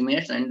these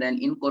estimates, and then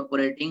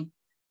incorporating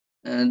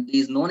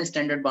these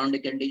non-standard boundary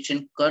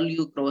condition curl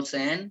U cross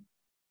N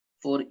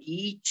for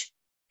each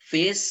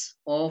face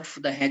of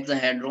the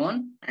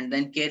hexahedron, and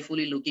then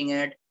carefully looking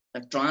at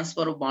the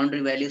transfer of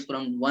boundary values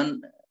from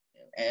one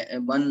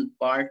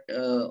part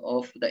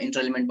of the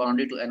inter-element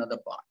boundary to another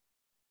part.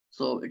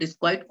 So it is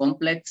quite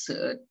complex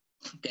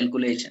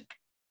calculation.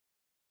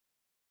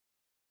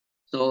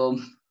 So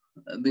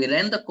we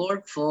ran the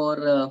code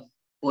for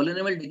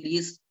polynomial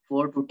degrees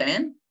 4 to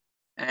 10,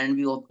 and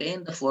we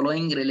obtained the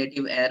following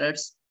relative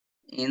errors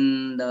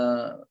in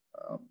the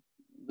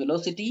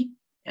velocity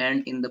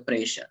and in the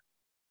pressure.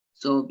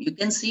 So you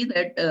can see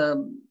that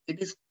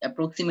it is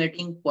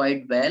approximating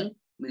quite well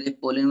with a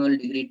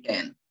polynomial degree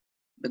 10,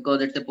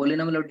 because it's a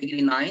polynomial of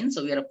degree 9.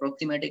 So we are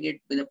approximating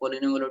it with a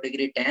polynomial of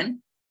degree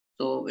 10.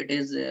 So it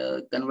is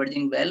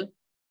converging well.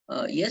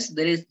 Yes,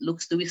 there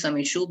looks to be some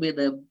issue with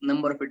the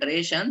number of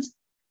iterations,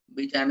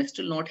 which I'm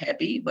still not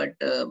happy, but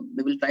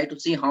we will try to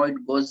see how it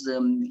goes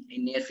in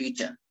near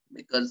future,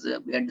 because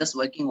we are just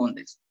working on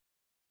this.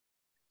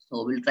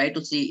 So we'll try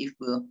to see if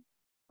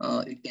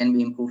it can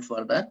be improved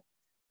further.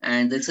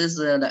 And this is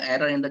the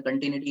error in the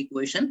continuity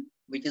equation,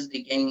 which is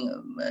decaying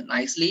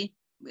nicely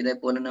with a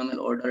polynomial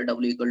order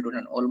W equal to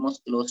 10,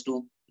 almost close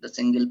to the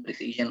single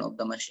precision of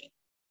the machine.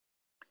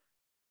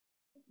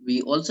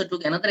 We also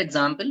took another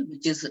example,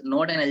 which is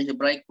not an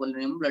algebraic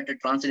polynomial, but a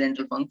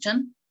transcendental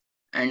function.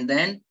 And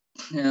then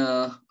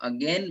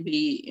again,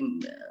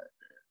 we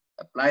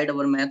applied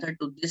our method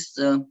to this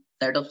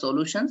set of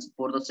solutions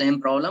for the same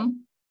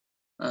problem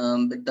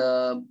with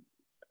the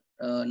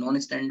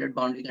non-standard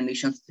boundary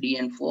conditions 3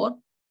 and 4,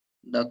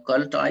 the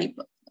curl type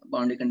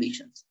boundary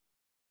conditions.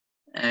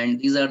 And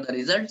these are the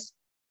results.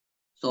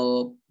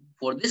 So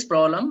for this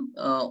problem,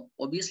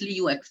 obviously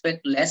you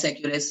expect less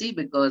accuracy,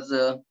 because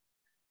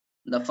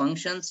the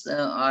functions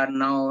are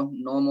now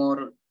no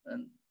more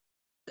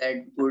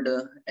that good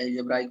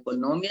algebraic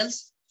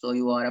polynomials. So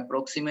you are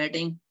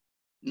approximating,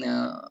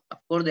 of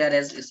course they are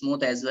as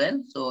smooth as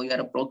well. So you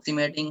are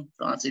approximating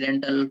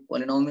transcendental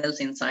polynomials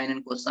in sine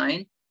and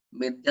cosine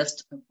with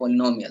just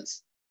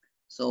polynomials.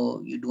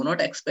 So you do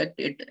not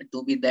expect it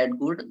to be that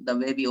good the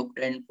way we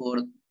obtained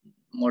for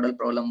model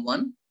problem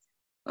 1.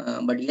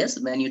 But yes,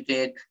 when you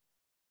take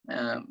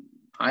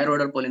higher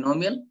order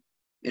polynomial,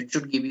 it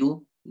should give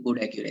you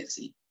good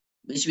accuracy,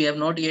 which we have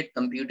not yet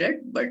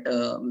computed, but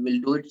we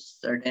will do it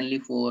certainly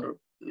for,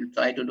 we will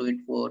try to do it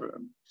for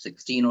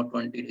 16 or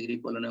 20 degree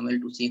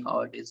polynomial to see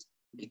how it is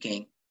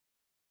decaying.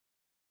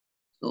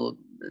 So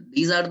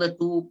these are the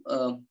two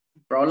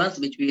problems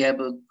which we have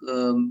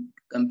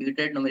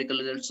computed numerical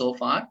results so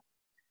far.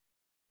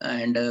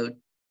 And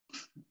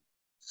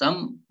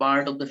some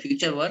part of the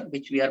future work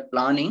which we are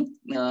planning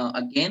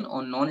again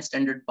on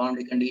non-standard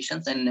boundary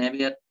conditions and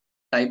Navier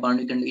type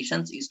boundary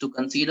conditions is to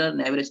consider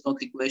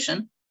Navier-Stokes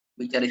equation,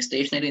 which are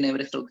stationary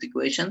Navier-Stokes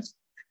equations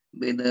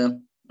with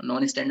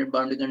non-standard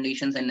boundary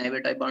conditions and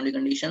Navier type boundary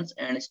conditions,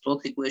 and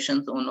Stokes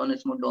equations on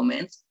non-smooth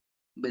domains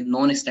with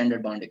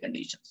non-standard boundary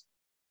conditions.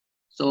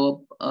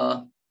 So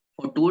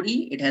for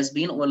 2D, it has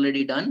been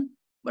already done,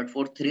 but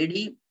for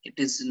 3D, it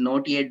is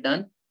not yet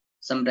done.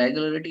 Some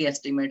regularity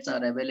estimates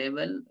are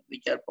available,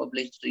 which are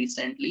published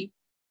recently.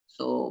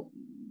 So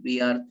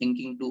we are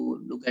thinking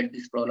to look at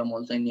this problem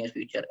also in near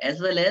future, as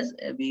well as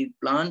we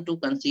plan to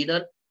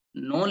consider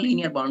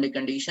non-linear boundary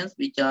conditions,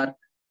 which are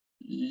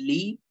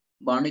Lie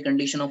boundary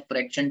condition of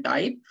friction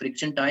type,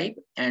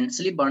 and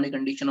slip boundary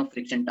condition of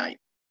friction type.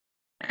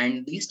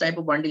 And these type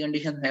of boundary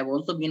conditions have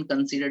also been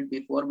considered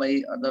before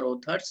by other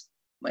authors,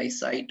 by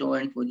Saito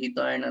and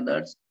Fujita and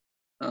others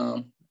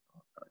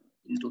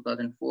in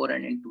 2004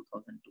 and in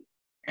 2002,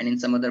 and in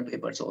some other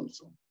papers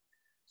also.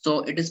 So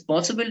it is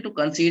possible to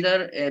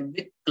consider a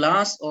big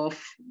class of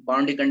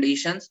boundary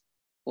conditions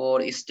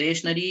for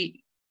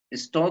stationary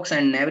Stokes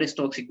and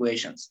Navier-Stokes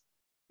equations.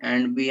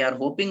 And we are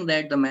hoping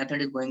that the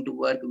method is going to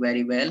work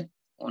very well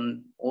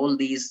on all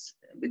these,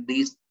 with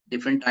these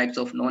different types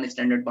of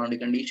non-standard boundary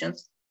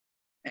conditions.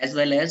 as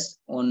well as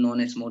on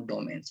non-S mode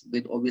domains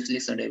with obviously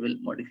suitable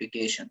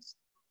modifications.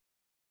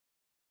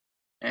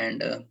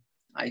 And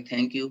I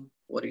thank you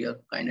for your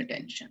kind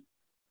attention.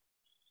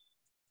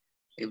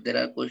 If there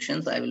are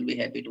questions, I will be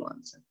happy to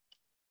answer.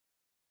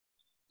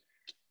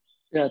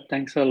 Yeah,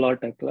 thanks a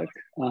lot, Akhlaq.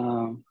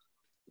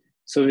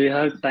 So we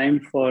have time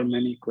for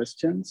many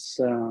questions.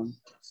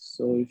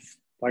 So if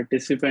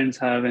participants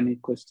have any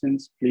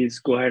questions, please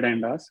go ahead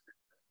and ask.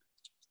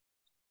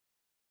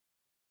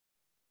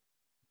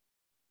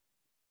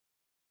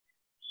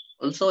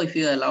 Also, if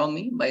you allow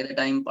me, by the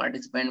time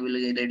participant will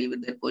get ready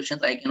with their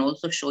questions, I can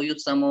also show you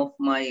some of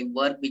my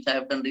work which I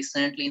have done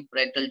recently in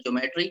fractal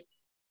geometry,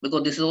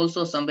 because this is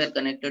also somewhere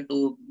connected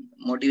to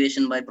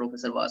motivation by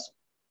Professor Vasu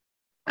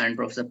and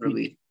Professor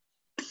Praveer.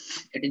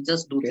 It is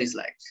just 2-3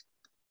 slides.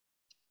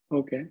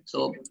 Okay.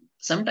 So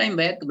sometime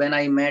back when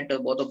I met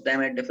both of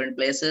them at different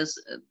places,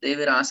 they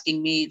were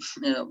asking me,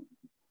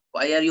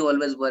 why are you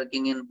always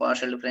working in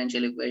partial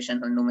differential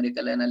equation and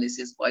numerical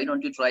analysis? Why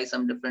don't you try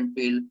some different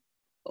field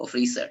of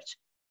research?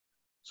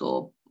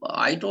 So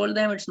I told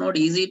them it's not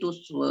easy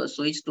to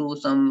switch to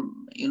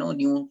some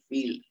new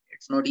field.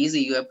 It's not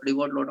easy. You have to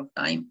devote a lot of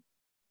time.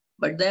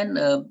 But then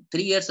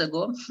 3 years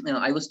ago,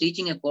 I was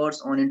teaching a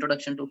course on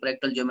Introduction to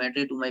Fractal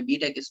Geometry to my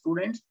BTech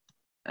students,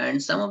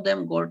 and some of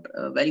them got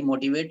very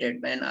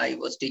motivated when I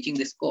was teaching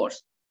this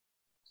course.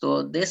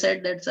 So they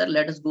said that, sir,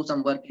 let us do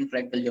some work in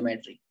fractal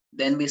geometry.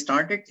 Then we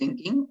started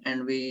thinking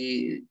and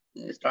we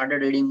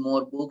started reading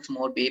more books,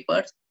 more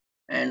papers.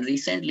 And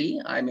recently,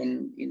 I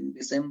mean, in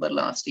December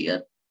last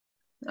year,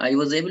 I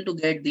was able to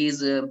get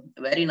these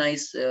very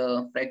nice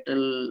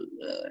fractal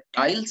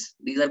tiles.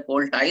 These are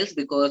called tiles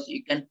because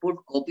you can put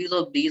copies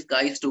of these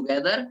guys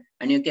together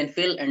and you can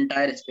fill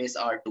entire space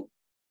R2.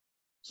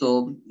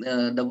 So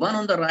the one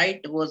on the right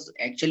was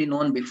actually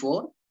known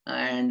before,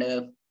 and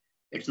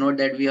it's not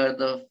that we are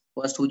the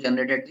first who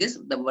generated this,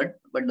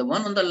 but the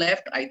one on the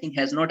left, I think,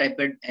 has not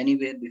appeared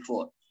anywhere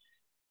before.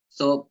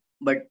 So,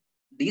 but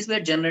these were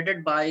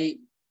generated by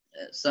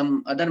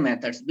some other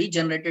methods. We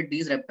generated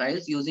these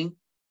reptiles using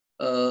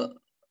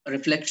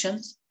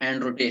reflections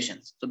and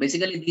rotations. So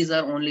basically, these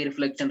are only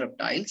reflection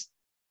reptiles.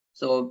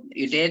 So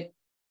you take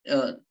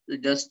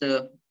just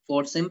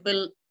for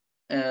simple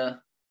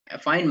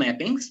affine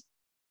mappings,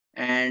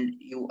 and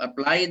you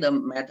apply the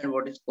method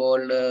what is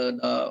called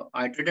the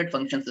iterated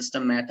function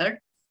system method,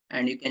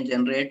 and you can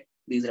generate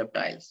these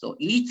reptiles. So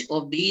each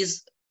of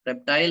these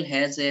reptile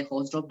has a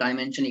Hausdorff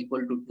dimension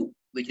equal to 2,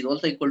 which is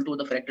also equal to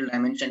the fractal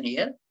dimension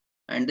here.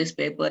 And this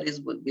paper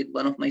is with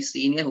one of my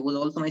senior, who was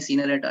also my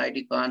senior at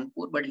IIT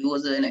Kanpur, but he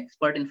was an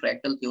expert in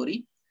fractal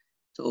theory.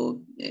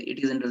 So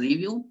it is in the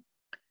review.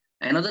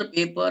 Another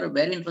paper,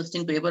 very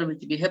interesting paper,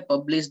 which we have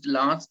published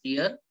last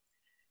year,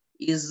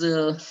 is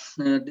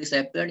this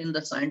appeared in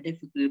the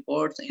scientific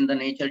reports in the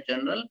Nature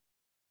Journal,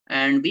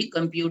 and we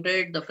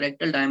computed the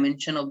fractal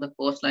dimension of the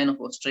coastline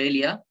of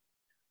Australia,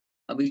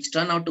 which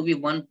turned out to be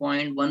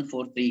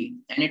 1.143,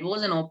 and it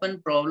was an open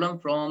problem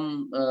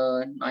from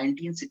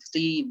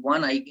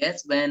 1961, I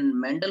guess, when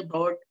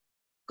Mandelbrot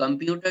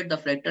computed the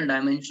fractal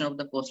dimension of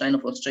the coastline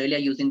of Australia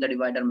using the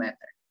divider method.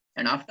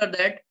 And after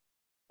that,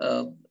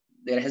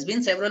 there has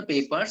been several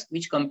papers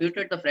which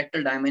computed the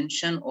fractal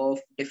dimension of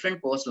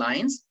different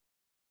coastlines,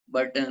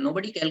 but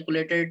nobody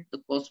calculated the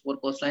cost for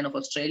coastline of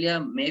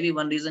Australia. Maybe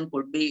one reason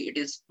could be it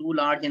is too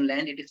large in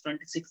land. It is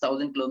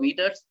 26,000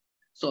 kilometers.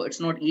 So it's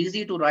not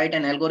easy to write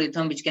an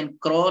algorithm which can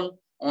crawl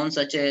on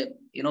such a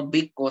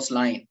big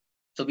coastline.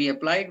 So we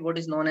applied what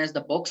is known as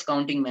the box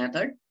counting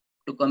method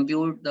to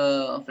compute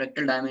the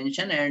fractal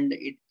dimension, and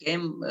it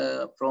came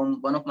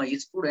from one of my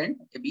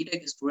students, a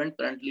BTech student.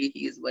 Currently,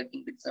 he is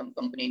working with some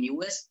company in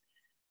US,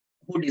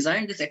 who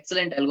designed this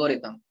excellent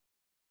algorithm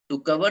to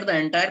cover the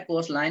entire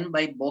coastline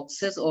by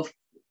boxes of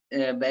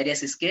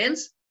various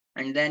scales,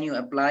 and then you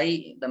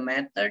apply the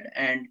method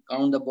and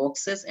count the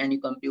boxes and you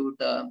compute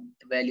the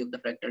value of the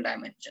fractal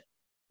dimension.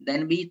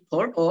 Then we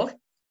thought of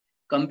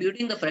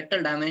computing the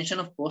fractal dimension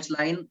of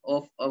coastline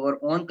of our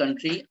own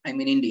country, I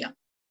mean India.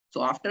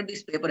 So after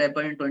this paper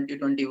appeared in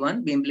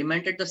 2021, we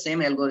implemented the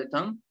same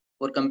algorithm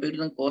for computing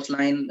the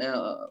coastline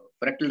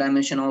fractal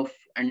dimension of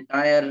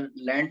entire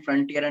land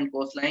frontier and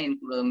coastline,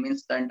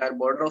 means the entire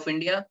border of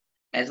India,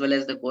 as well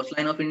as the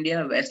coastline of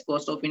India, west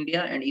coast of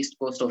India, and east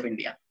coast of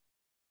India.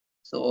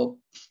 So,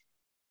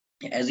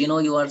 as you know,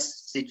 you are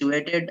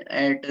situated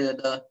at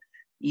the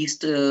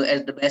east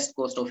as the west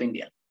coast of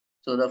India.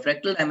 So the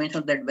fractal dimension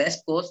of that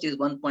west coast is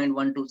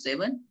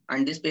 1.127,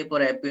 and this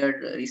paper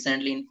appeared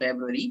recently in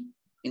February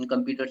in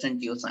Computers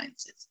and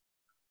Geosciences.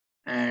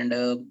 And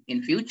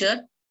in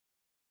future,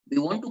 we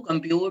want to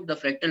compute the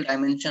fractal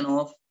dimension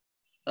of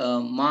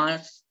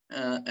Mars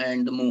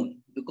and the Moon,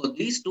 because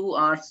these two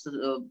are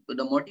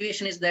the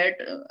motivation is that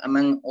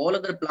among all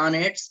other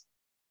planets,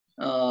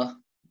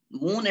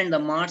 Moon and the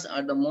Mars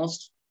are the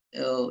most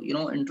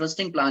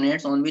interesting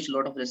planets on which a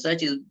lot of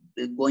research is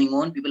going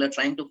on. People are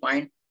trying to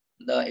find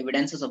the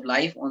evidences of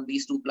life on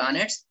these two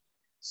planets.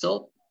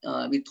 So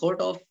we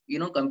thought of,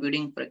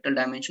 computing fractal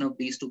dimension of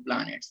these two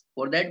planets.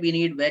 For that, we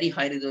need very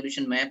high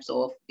resolution maps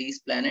of these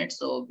planets.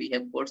 So we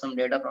have got some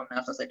data from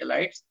NASA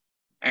satellites.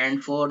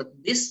 And for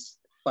this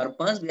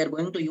purpose, we are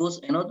going to use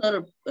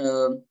another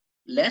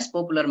less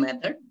popular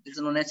method. This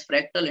is known as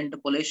fractal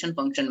interpolation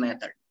function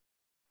method.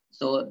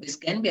 So this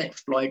can be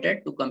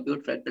exploited to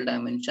compute fractal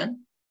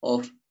dimension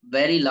of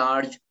very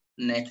large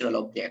natural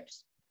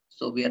objects.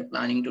 So we are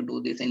planning to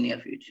do this in near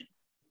future.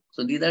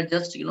 So these are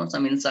just,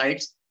 some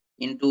insights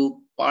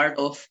into part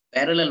of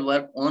parallel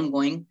work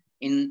ongoing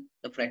in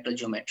the fractal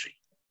geometry.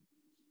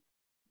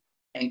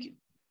 Thank you.